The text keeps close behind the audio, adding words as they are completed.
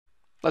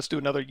Let's do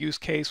another use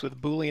case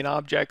with Boolean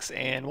objects,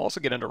 and we'll also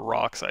get into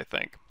rocks, I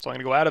think. So I'm going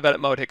to go out of edit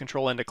mode, hit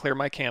Control N to clear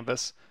my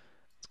canvas.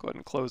 Let's go ahead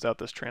and close out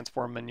this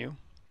transform menu.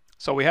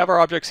 So we have our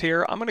objects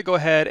here. I'm going to go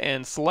ahead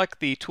and select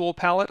the tool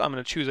palette. I'm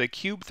going to choose a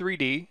cube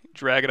 3D,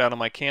 drag it out on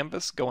my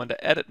canvas, go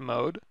into edit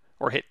mode,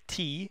 or hit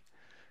T,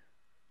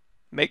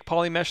 make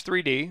polymesh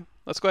 3D.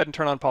 Let's go ahead and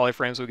turn on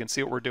polyframe so we can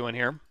see what we're doing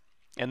here.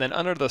 And then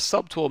under the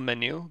subtool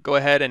menu, go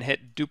ahead and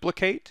hit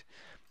duplicate.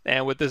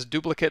 And with this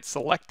duplicate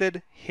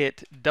selected,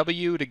 hit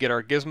W to get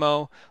our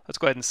gizmo. Let's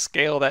go ahead and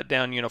scale that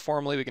down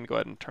uniformly. We can go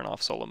ahead and turn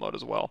off solo mode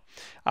as well.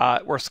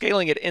 We're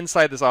scaling it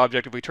inside this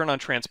object. If we turn on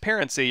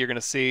transparency, you're going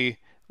to see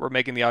we're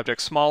making the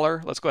object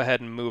smaller. Let's go ahead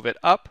and move it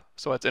up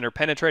so it's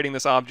interpenetrating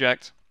this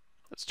object.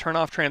 Let's turn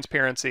off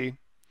transparency.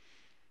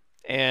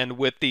 And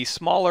with the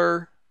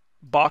smaller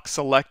box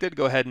selected,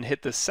 go ahead and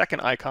hit the second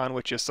icon,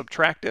 which is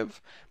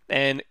subtractive,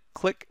 and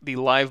click the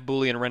live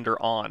Boolean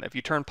render on. If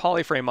you turn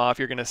polyframe off,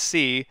 you're going to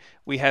see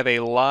we have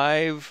a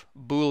live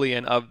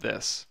Boolean of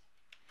this.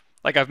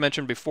 Like I've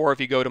mentioned before, if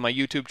you go to my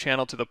YouTube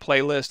channel to the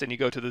playlist and you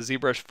go to the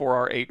ZBrush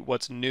 4R8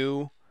 What's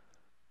New,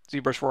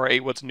 ZBrush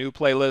 4R8 What's New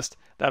playlist,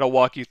 that'll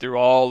walk you through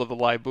all of the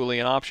live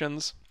Boolean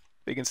options.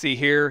 You can see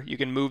here, you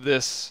can move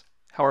this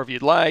however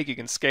you'd like, you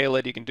can scale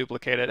it, you can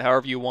duplicate it,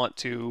 however you want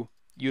to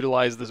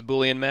utilize this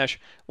Boolean mesh.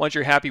 Once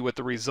you're happy with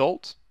the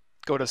result,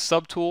 go to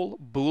Subtool,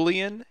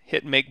 Boolean,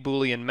 hit Make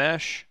Boolean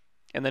Mesh,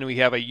 and then we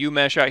have a U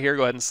mesh out here.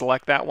 Go ahead and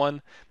select that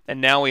one. And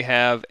now we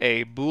have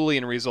a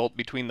Boolean result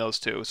between those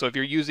two. So if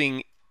you're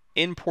using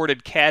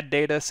imported CAD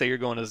data, say you're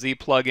going to Z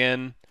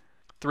plugin,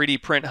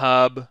 3D Print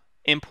Hub,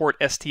 import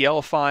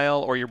STL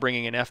file, or you're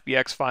bringing in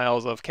FBX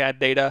files of CAD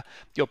data,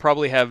 you'll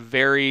probably have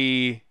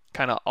very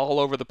kind of all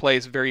over the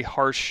place, very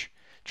harsh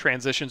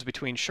transitions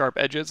between sharp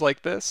edges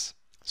like this.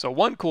 So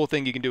one cool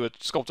thing you can do with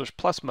Sculptris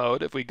Plus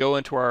mode, if we go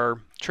into our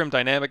Trim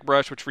Dynamic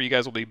brush, which for you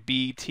guys will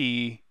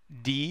be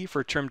BTD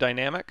for Trim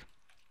Dynamic,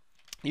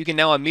 you can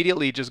now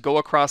immediately just go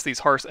across these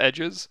harsh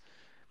edges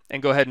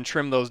and go ahead and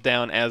trim those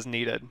down as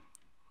needed. You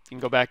can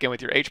go back in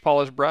with your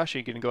H-Polish brush,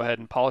 and you can go ahead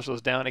and polish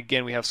those down.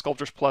 Again, we have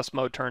Sculptris Plus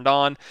mode turned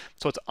on,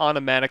 so it's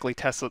automatically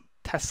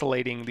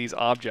tessellating these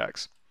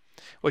objects.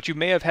 What you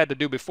may have had to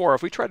do before,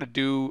 if we try to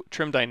do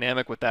Trim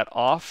Dynamic with that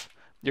off,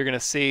 you're going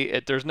to see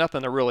there's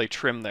nothing to really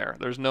trim there.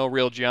 There's no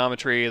real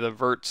geometry. The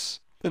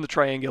verts and the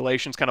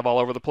triangulation's kind of all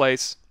over the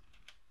place.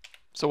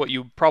 So what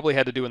you probably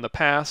had to do in the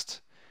past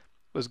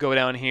was go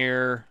down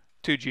here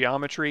to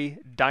Geometry,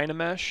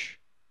 Dynamesh.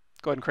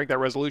 Go ahead and crank that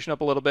resolution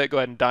up a little bit. Go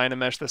ahead and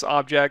Dynamesh this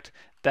object.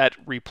 That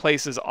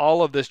replaces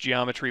all of this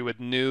geometry with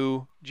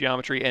new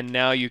geometry, and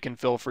now you can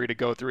feel free to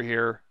go through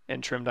here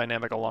and trim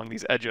dynamic along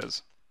these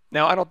edges.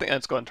 Now, I don't think,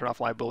 let's go ahead and turn off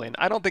Live Boolean.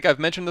 I don't think I've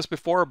mentioned this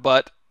before,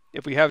 but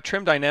if we have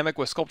Trim Dynamic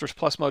with Sculptris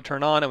Plus mode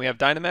turned on and we have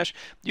Dynamesh,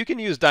 you can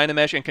use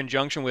Dynamesh in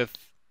conjunction with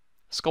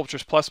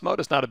Sculptris Plus mode.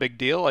 It's not a big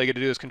deal. All you got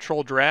to do is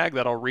Control Drag.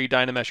 That'll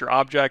re-Dynamesh your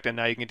object, and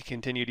now you can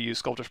continue to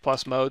use Sculptris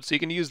Plus mode. So you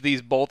can use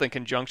these both in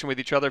conjunction with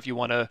each other. If you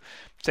want to,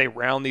 say,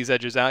 round these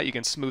edges out, you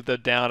can smooth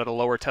them down at a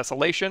lower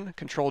tessellation,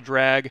 Control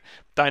Drag,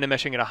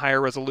 Dynameshing at a higher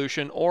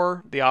resolution,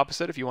 or the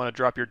opposite, if you want to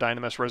drop your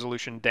Dynamesh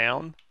resolution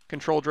down,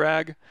 Control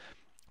Drag.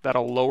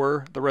 That'll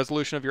lower the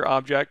resolution of your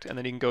object, and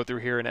then you can go through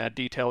here and add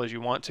detail as you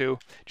want to.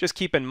 Just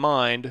keep in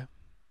mind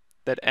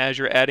that as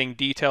you're adding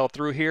detail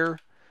through here,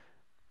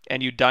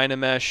 and you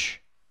Dynamesh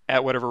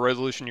at whatever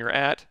resolution you're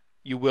at,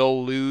 you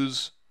will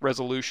lose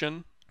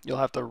resolution. You'll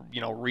have to,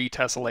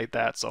 re-tessellate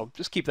that, so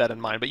just keep that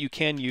in mind. But you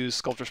can use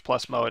Sculptris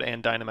Plus mode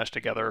and Dynamesh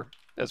together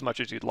as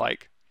much as you'd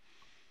like.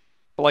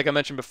 But like I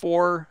mentioned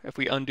before, if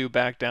we undo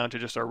back down to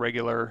just our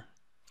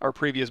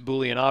previous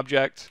Boolean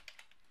object,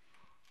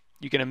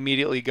 you can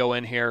immediately go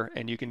in here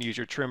and you can use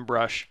your trim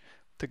brush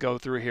to go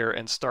through here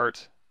and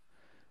start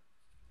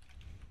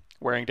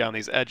wearing down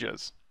these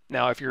edges.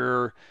 Now, if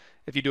you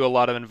do a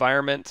lot of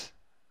environment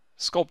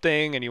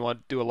sculpting and you want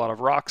to do a lot of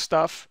rock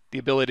stuff, the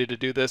ability to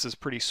do this is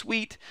pretty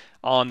sweet.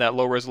 On that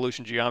low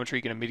resolution geometry,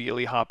 you can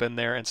immediately hop in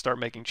there and start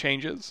making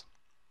changes.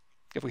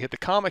 If we hit the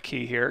comma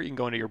key here, you can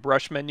go into your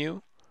brush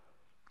menu.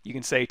 You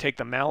can say take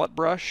the mallet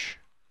brush,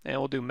 and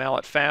we'll do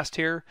mallet fast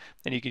here,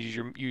 and you can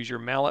use your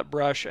mallet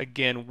brush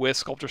again with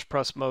Sculptris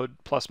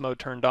Plus mode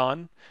turned on,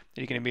 and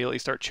you can immediately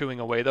start chewing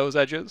away those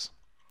edges.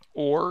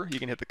 Or you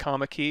can hit the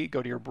comma key,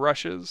 go to your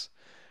brushes.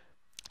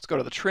 Let's go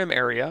to the trim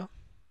area.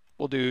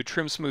 We'll do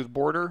trim smooth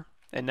border,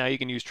 and now you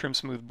can use trim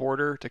smooth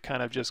border to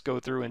kind of just go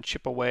through and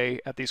chip away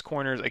at these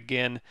corners,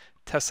 again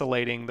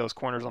tessellating those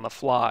corners on the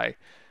fly.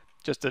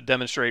 Just to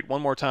demonstrate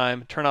one more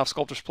time, turn off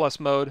Sculptris Plus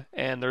mode,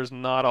 and there's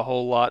not a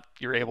whole lot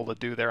you're able to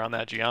do there on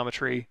that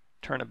geometry.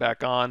 Turn it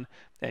back on,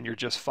 and you're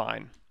just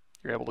fine.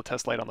 You're able to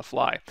tessellate on the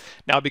fly.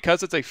 Now,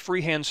 because it's a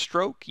freehand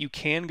stroke, you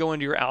can go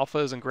into your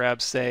alphas and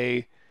grab,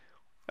 say,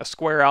 a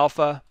square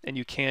alpha, and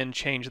you can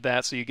change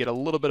that so you get a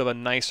little bit of a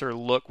nicer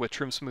look with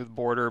trim smooth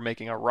border,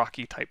 making a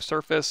rocky type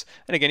surface.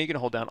 And again, you can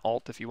hold down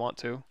Alt if you want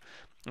to,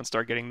 and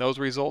start getting those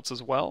results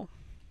as well.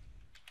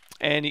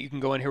 And you can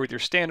go in here with your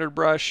standard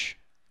brush,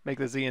 make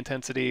the Z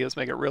intensity, let's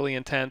make it really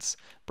intense,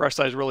 brush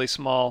size really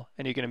small,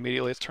 and you can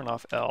immediately, let's turn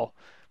off L,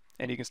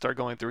 and you can start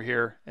going through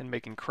here and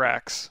making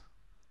cracks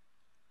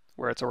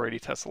where it's already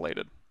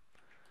tessellated,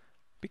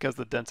 because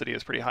the density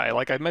is pretty high.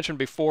 Like I mentioned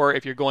before,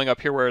 if you're going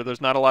up here where there's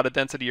not a lot of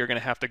density, you're going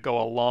to have to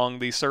go along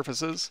these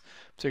surfaces.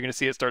 So you're going to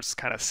see it starts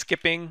kind of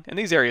skipping. In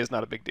these areas,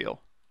 not a big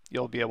deal.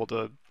 You'll be able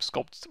to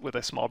sculpt with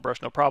a small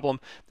brush, no problem.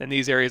 Then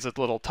these areas, it's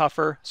a little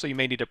tougher, so you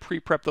may need to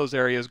pre-prep those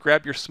areas.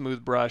 Grab your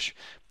smooth brush,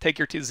 take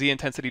your Z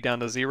intensity down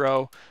to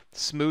 0,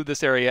 smooth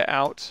this area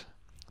out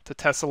to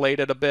tessellate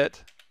it a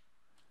bit,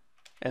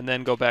 and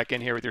then go back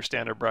in here with your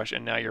standard brush,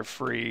 and now you're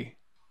free.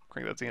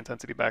 Bring that Z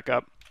intensity back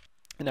up.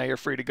 And now you're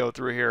free to go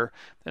through here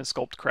and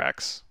sculpt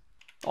cracks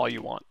all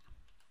you want.